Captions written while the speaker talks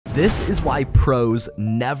This is why pros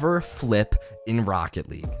never flip in Rocket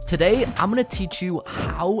League. Today, I'm gonna teach you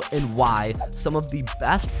how and why some of the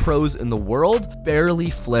best pros in the world barely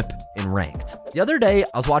flip in ranked. The other day,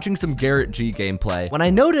 I was watching some Garrett G gameplay when I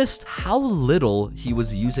noticed how little he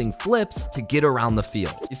was using flips to get around the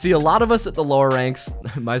field. You see, a lot of us at the lower ranks,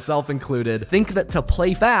 myself included, think that to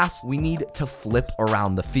play fast, we need to flip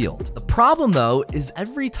around the field. The problem though, is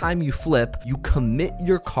every time you flip, you commit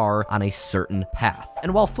your car on a certain path.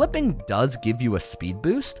 And while flipping does give you a speed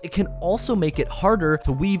boost, it can also make it harder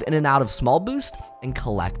to weave in and out of small boost and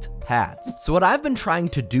collect pads. So what I've been trying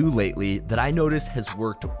to do lately that I notice has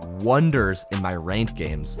worked wonders in my ranked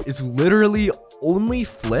games is literally only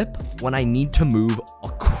flip when I need to move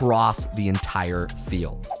across the entire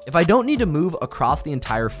field. If I don't need to move across the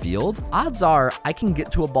entire field, odds are I can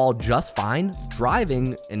get to a ball just fine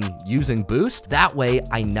driving and using boost. That way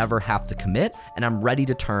I never have to commit and I'm ready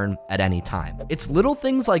to turn at any time. It's little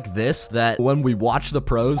things like this that when we watch the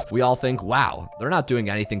pros, we all think, wow, they're not doing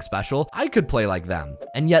anything special. I could play like them.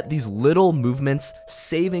 And yet these little movements,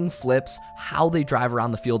 saving flips, how they drive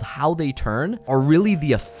around the field, how they turn, are really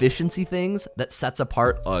the efficiency things that sets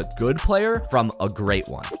apart a good player from a great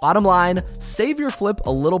one. Bottom line, save your flip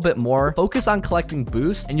a little bit more, focus on collecting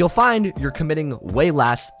boost, and you'll find you're committing way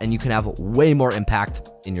less and you can have way more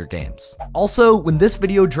impact in your games. Also, when this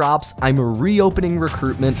video drops, I'm reopening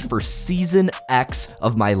recruitment for Season X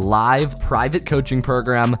of my live private coaching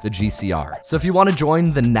program, the GCR. So if you want to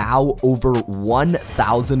join the now over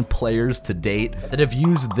 1,000 players to date that have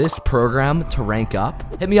used this program to rank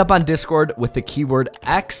up, hit me up on Discord with the keyword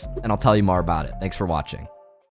X and I'll tell you more about it. Thanks for watching.